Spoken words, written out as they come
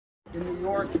in New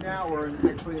York now, or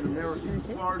actually in America, in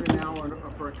Florida now,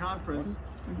 for a conference,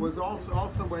 was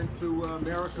also went to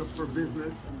America for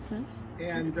business,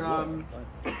 and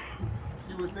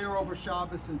he was there over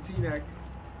Shabbos in Teaneck,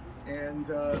 and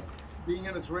being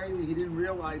an Israeli, he didn't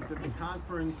realize that the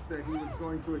conference that he was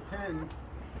going to attend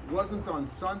wasn't on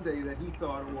Sunday that he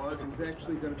thought it was. It was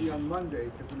actually going to be on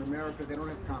Monday, because in America they don't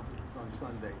have conferences on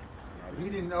Sunday. But he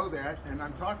didn't know that, and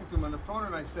I'm talking to him on the phone,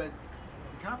 and I said,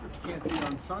 the conference can't be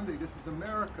on Sunday. This is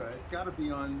America. It's got to be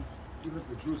on, even if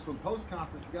it's a Jerusalem Post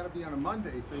conference, it's got to be on a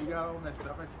Monday. So he got all messed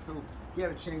up. I said, so he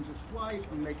had to change his flight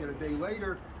and make it a day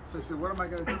later. So I said, what am I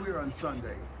going to do here on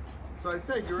Sunday? So I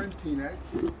said, you're in Teaneck.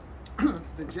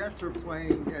 The Jets are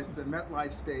playing at the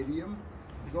MetLife Stadium.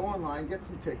 Go online, get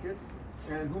some tickets.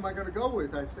 And who am I going to go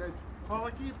with? I said, call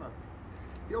Akiva.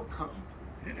 He'll come.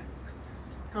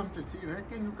 Come to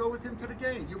Teaneck and you'll go with him to the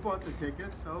game. You bought the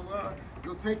tickets, so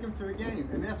you'll take him to the game.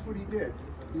 And that's what he did.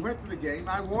 He went to the game.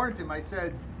 I warned him. I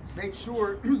said, make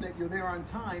sure that you're there on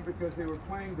time, because they were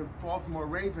playing the Baltimore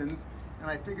Ravens, and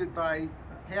I figured by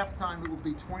halftime it would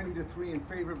be 20-3 in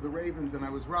favor of the Ravens, and I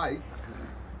was right.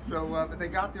 So but they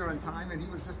got there on time, and he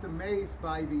was just amazed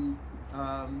by the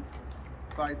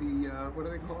what do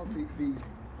they call it?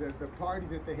 The party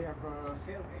that they have,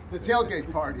 the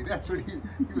tailgate party. That's what he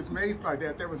was amazed by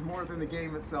that. That was more than the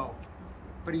game itself.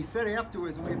 But he said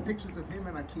afterwards, and we had pictures of him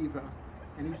and Akiva,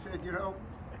 and he said, you know,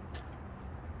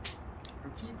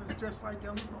 Akiva's just like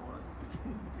Eli was.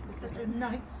 He's such a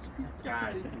nice, sweet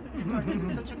guy. It's like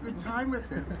it's such a good time with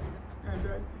him. And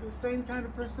the same kind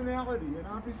of personality. And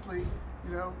obviously,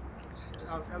 you know,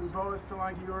 Eli Boas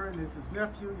Salangior and his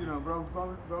nephew, you know,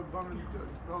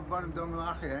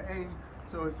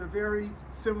 so it's a very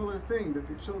similar thing, that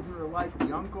the children are like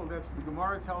the uncle. That's the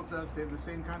Gemara tells us. They have the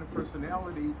same kind of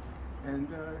personality. And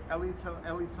Eli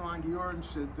Salangior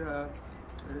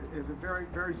is very,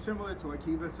 very similar to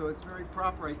Akiva, so it's very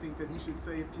proper, I think, that he should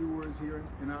say a few words here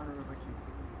in honor of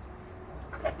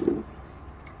Akiva.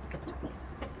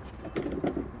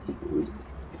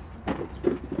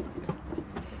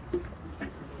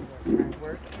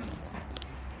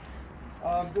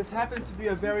 This happens to be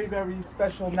a very, very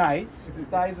special night,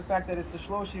 besides the fact that it's the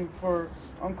Shloshim for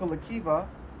Uncle Akiva,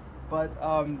 but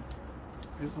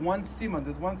there's one siman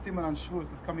on Shavuos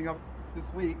that's coming up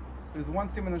this week. There's one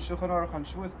siman on Shulchan Aruch on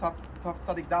Shavuos Taf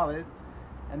Tzadik Daled,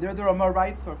 and there the Ramah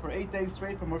writes, so for 8 days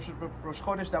straight from Rosh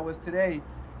Chodesh, that was today,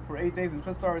 for 8 days in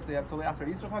Chutzlaretz, they have till after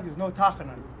Yisro Chag, there's no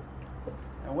Tachanun.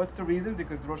 And what's the reason?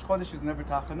 Because Rosh Chodesh is never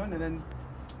Tachanun, and then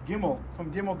Gimel,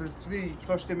 from Gimel there's 3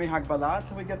 Shlosh Temei Hagbalah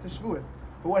till we get to Shavuos.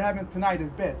 But what happens tonight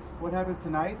is Bet. What happens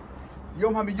tonight? It's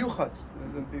Yom HaMiyuchas.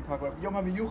 They talk about Yom HaMiyuchas.